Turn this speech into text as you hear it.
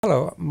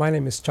Hello, my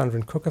name is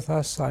Chandran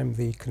Kukathas. I'm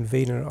the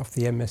convener of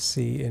the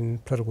MSc in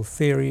Political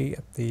Theory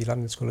at the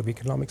London School of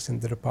Economics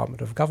in the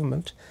Department of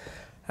Government.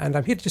 And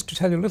I'm here just to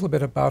tell you a little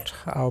bit about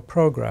our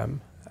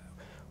program.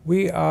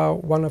 We are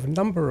one of a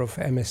number of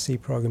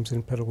MSc programs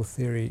in political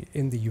theory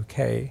in the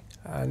UK.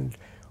 And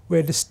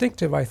we're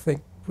distinctive, I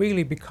think,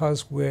 really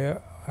because we're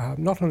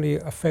not only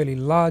a fairly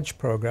large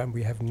program,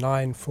 we have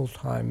 9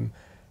 full-time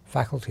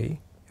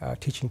faculty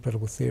teaching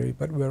political theory,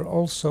 but we're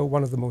also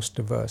one of the most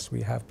diverse.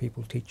 We have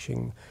people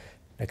teaching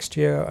next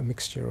year a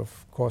mixture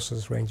of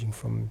courses ranging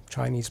from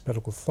Chinese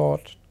political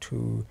thought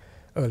to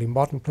early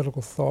modern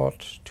political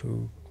thought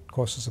to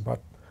courses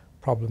about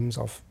problems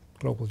of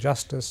global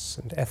justice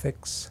and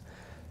ethics.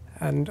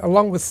 And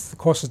along with the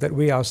courses that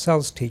we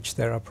ourselves teach,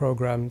 there are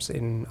programs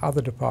in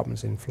other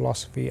departments in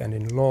philosophy and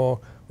in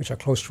law which are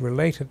closely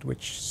related,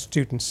 which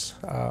students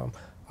are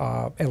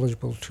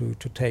eligible to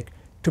take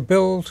to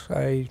build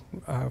a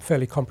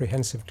fairly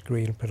comprehensive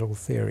degree in political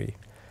theory.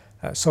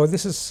 So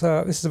this is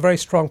a very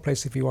strong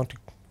place if you want to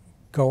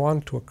go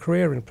on to a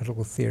career in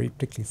political theory,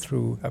 particularly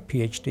through a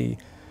PhD,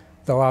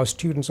 though our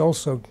students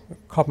also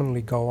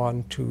commonly go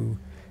on to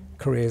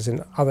careers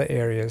in other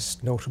areas,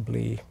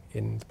 notably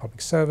in the public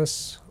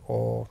service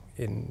or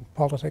in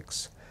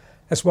politics,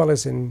 as well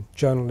as in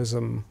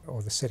journalism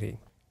or the city.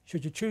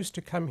 Should you choose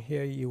to come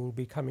here, you will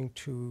be coming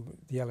to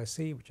the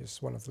LSE, which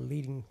is one of the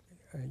leading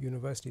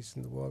universities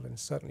in the world and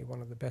certainly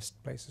one of the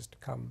best places to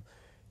come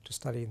to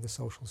study in the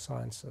social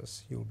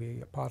sciences. You'll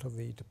be a part of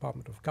the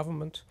Department of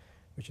Government,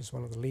 which is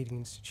one of the leading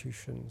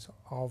institutions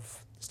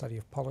of the study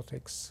of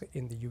politics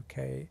in the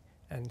UK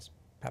and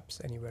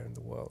perhaps anywhere in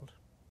the world.